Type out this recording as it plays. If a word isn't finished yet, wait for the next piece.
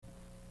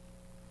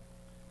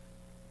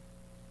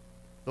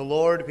The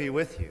Lord be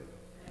with you.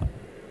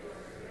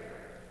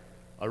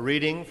 A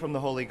reading from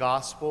the Holy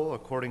Gospel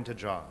according to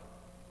John.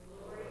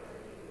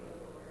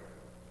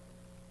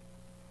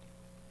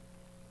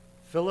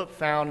 Philip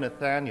found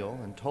Nathanael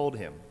and told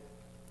him,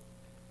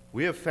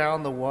 "We have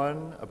found the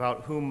one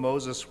about whom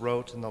Moses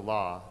wrote in the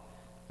law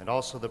and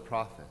also the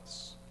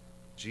prophets,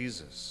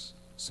 Jesus,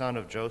 son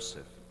of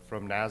Joseph,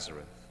 from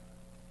Nazareth."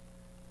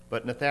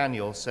 But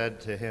Nathanael said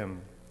to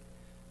him,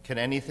 "Can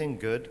anything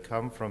good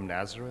come from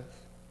Nazareth?"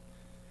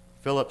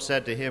 Philip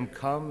said to him,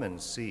 "Come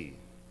and see."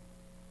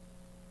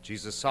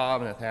 Jesus saw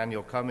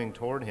Nathanael coming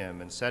toward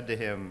him and said to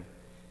him,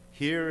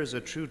 "Here is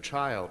a true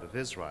child of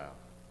Israel.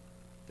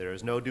 There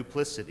is no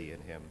duplicity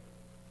in him."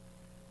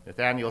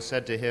 Nathanael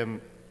said to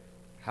him,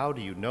 "How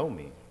do you know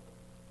me?"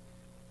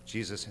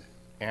 Jesus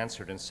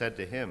answered and said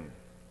to him,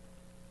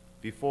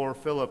 "Before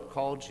Philip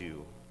called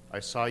you,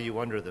 I saw you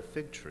under the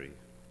fig tree."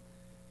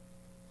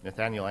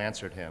 Nathanael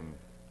answered him,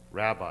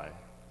 "Rabbi,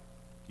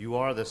 you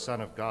are the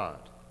Son of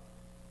God.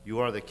 You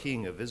are the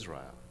King of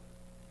Israel."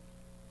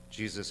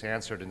 Jesus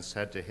answered and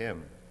said to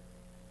him,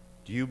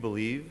 "Do you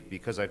believe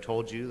because I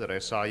told you that I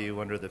saw you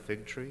under the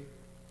fig tree?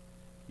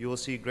 You will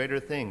see greater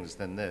things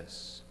than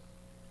this."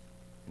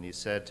 And he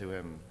said to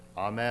him,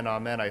 "Amen,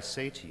 amen, I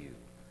say to you,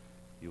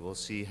 you will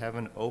see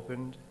heaven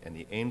opened and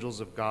the angels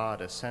of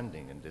God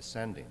ascending and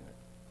descending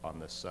on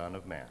the Son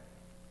of Man."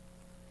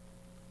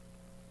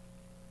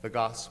 The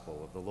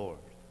Gospel of the Lord.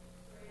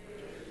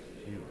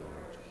 Praise to you, Lord.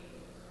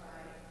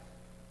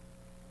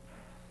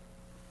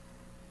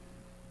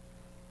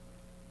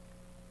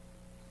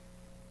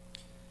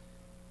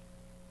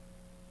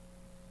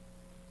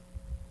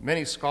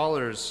 Many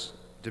scholars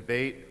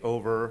debate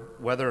over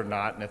whether or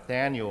not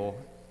Nathanael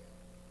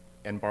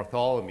and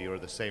Bartholomew are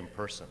the same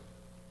person,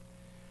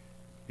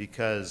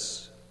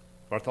 because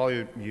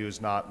Bartholomew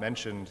is not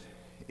mentioned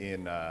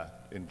in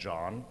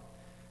John,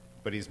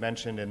 but he's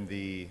mentioned in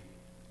the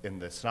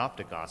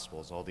Synoptic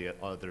Gospels, all the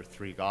other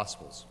three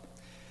Gospels.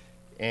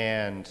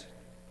 And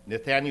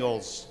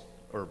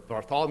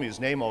Bartholomew's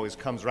name always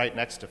comes right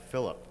next to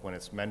Philip when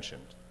it's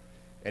mentioned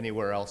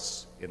anywhere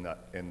else in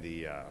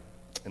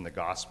the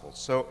Gospels.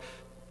 So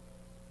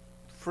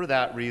for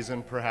that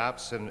reason,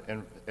 perhaps,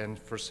 and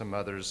for some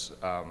others,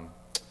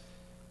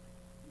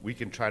 we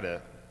can try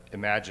to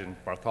imagine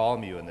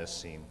Bartholomew in this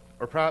scene,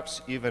 or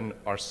perhaps even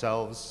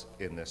ourselves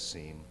in this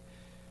scene.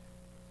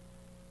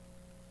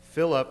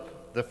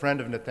 Philip, the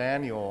friend of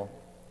Nathanael,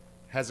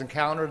 has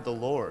encountered the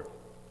Lord.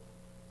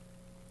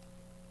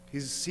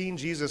 He's seen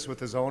Jesus with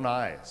his own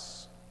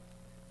eyes,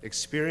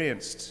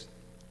 experienced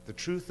the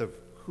truth of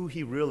who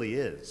he really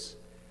is.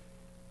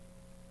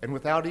 And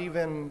without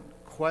even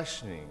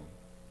questioning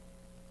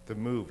the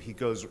move, he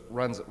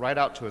runs right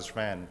out to his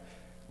friend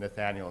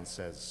Nathanael and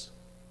says,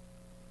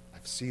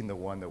 "I've seen the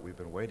one that we've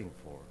been waiting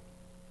for.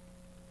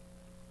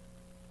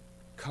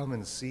 Come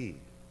and see.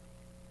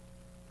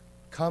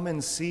 Come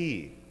and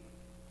see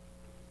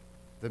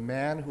the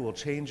man who will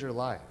change your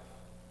life.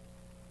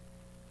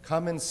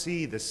 Come and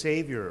see the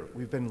Savior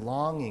we've been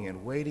longing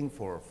and waiting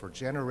for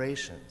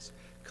generations.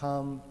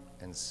 Come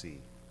and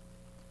see."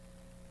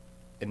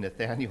 And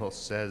Nathanael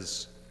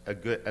says,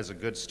 as a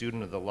good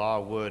student of the law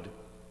would,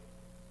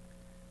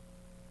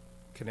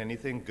 "Can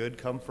anything good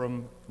come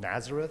from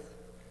Nazareth?"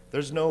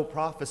 There's no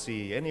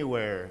prophecy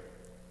anywhere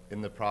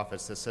in the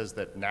prophets that says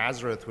that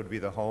Nazareth would be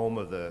the home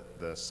of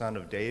the son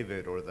of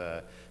David or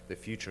the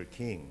future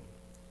king.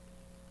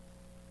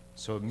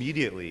 So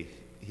immediately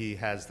he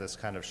has this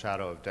kind of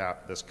shadow of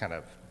doubt, this kind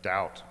of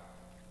doubt.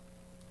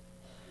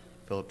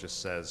 Philip just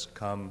says,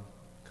 come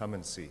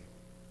and see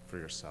for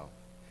yourself.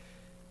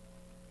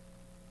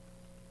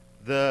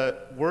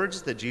 The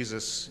words that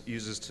Jesus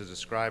uses to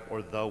describe,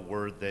 or the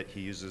word that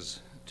he uses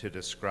to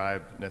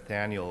describe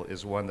Nathanael,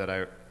 is one that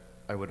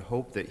I would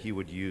hope that he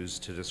would use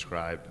to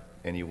describe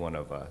any one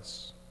of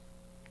us.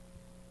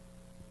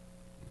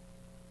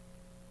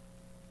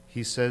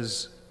 He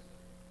says,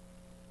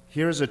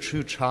 "Here is a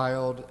true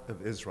child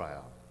of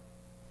Israel.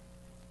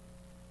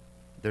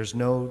 There's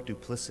no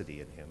duplicity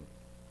in him."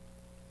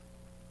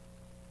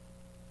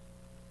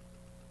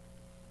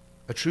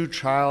 A true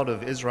child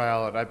of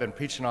Israel, and I've been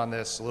preaching on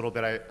this a little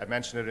bit. I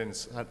mentioned it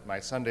in my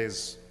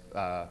Sunday's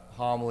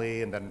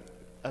homily, and then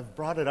I've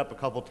brought it up a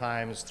couple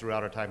times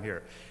throughout our time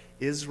here.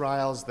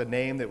 Israel's the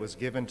name that was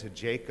given to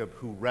Jacob,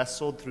 who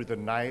wrestled through the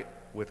night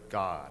with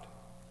God.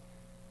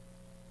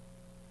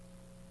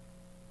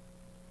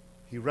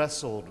 He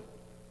wrestled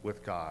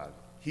with God.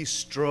 He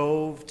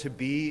strove to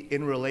be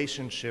in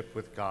relationship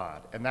with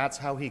God, and that's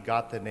how he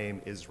got the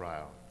name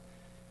Israel.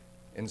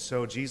 And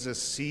so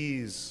Jesus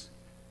sees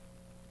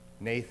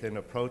Nathan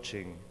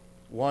approaching,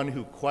 one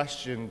who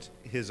questioned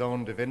his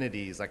own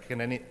divinities, like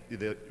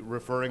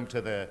referring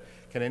to the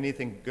 "can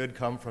anything good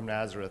come from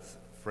Nazareth"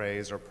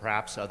 phrase, or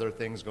perhaps other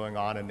things going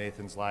on in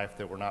Nathan's life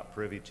that we're not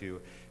privy to.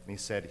 And he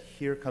said,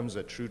 "Here comes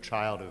a true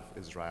child of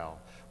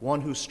Israel,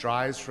 one who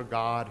strives for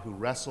God, who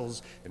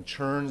wrestles and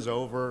churns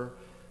over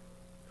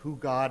who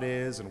God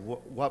is and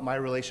what my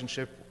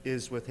relationship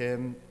is with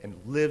him,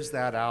 and lives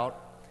that out.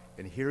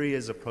 And here he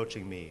is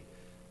approaching me,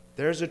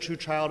 There's a true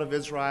child of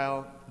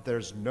Israel.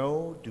 There's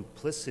no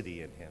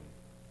duplicity in him.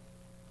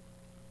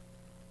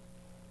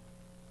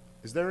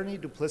 Is there any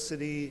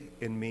duplicity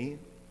in me?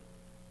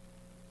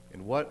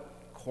 In what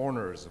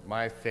corners of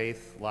my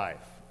faith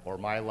life or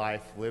my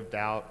life lived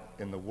out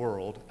in the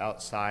world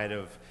outside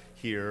of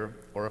here,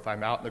 or if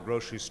I'm out in the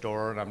grocery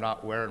store and I'm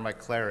not wearing my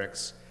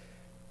clerics,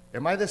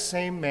 am I the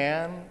same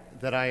man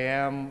that I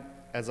am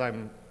as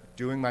I'm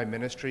doing my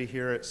ministry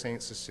here at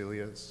St.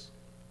 Cecilia's?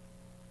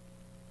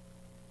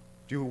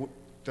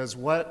 Does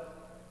what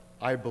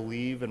I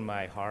believe in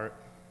my heart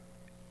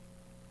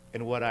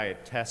and what I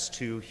attest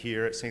to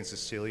here at St.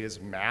 Cecilia's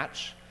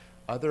match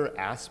other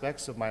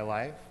aspects of my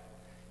life?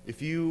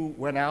 If you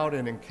went out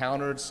and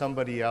encountered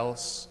somebody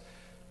else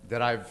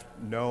that I've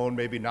known,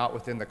 maybe not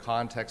within the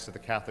context of the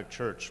Catholic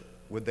Church,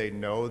 would they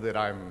know that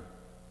I'm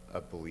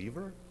a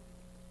believer?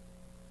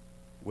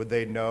 Would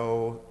they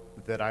know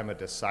that I'm a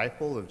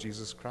disciple of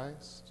Jesus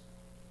Christ?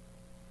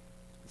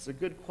 It's a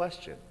good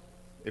question.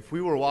 If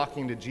we were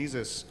walking to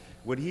Jesus,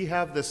 would he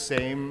have the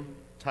same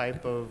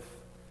type of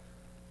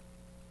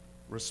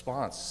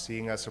response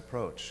seeing us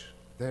approach?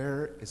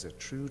 There is a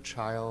true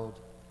child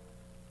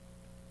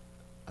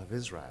of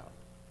Israel.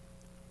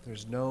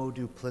 There's no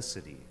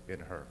duplicity in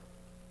her.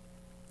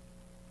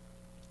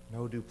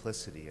 No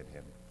duplicity in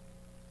him.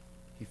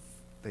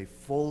 They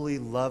fully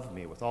love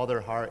me with all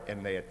their heart,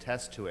 and they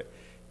attest to it.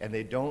 And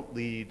they don't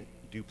lead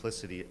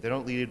duplicity. They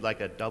don't lead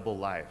like a double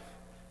life.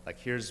 Like,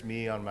 here's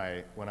me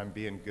when I'm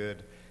being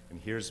good,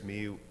 and here's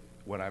me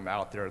when I'm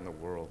out there in the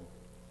world.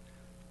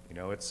 You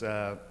know, it's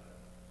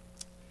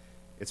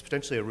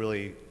potentially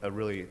a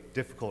really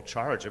difficult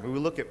charge. I mean, we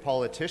look at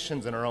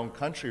politicians in our own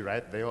country,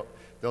 right?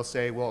 They'll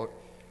say, well,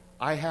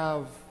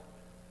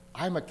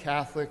 I'm a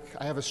Catholic,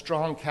 I have a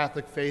strong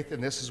Catholic faith,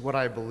 and this is what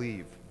I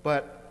believe.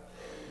 But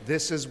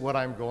this is what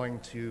I'm going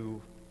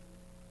to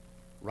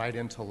write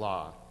into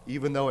law,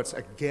 even though it's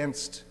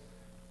against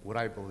what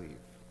I believe.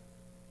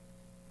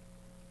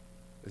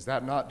 Is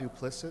that not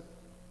duplicit?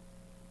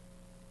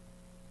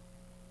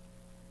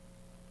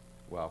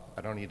 Well,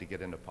 I don't need to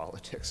get into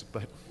politics,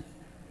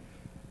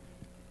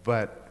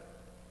 but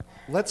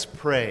let's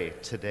pray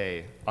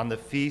today on the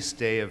feast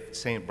day of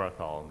St.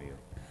 Bartholomew,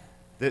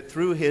 that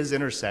through his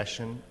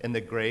intercession and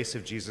the grace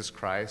of Jesus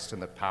Christ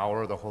and the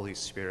power of the Holy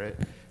Spirit,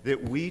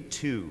 that we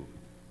too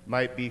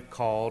might be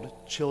called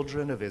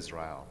children of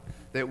Israel,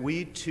 that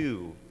we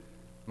too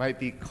might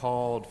be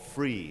called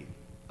free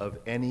of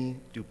any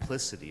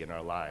duplicity in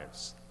our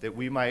lives, that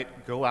we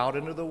might go out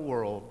into the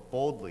world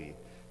boldly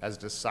as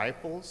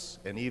disciples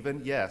and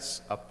even,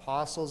 yes,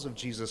 apostles of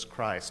Jesus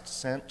Christ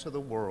sent to the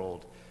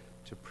world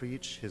to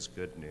preach his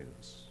good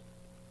news.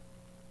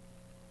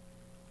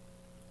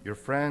 Your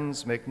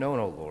friends make known,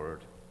 O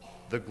Lord,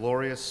 the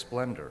glorious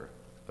splendor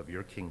of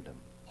your kingdom.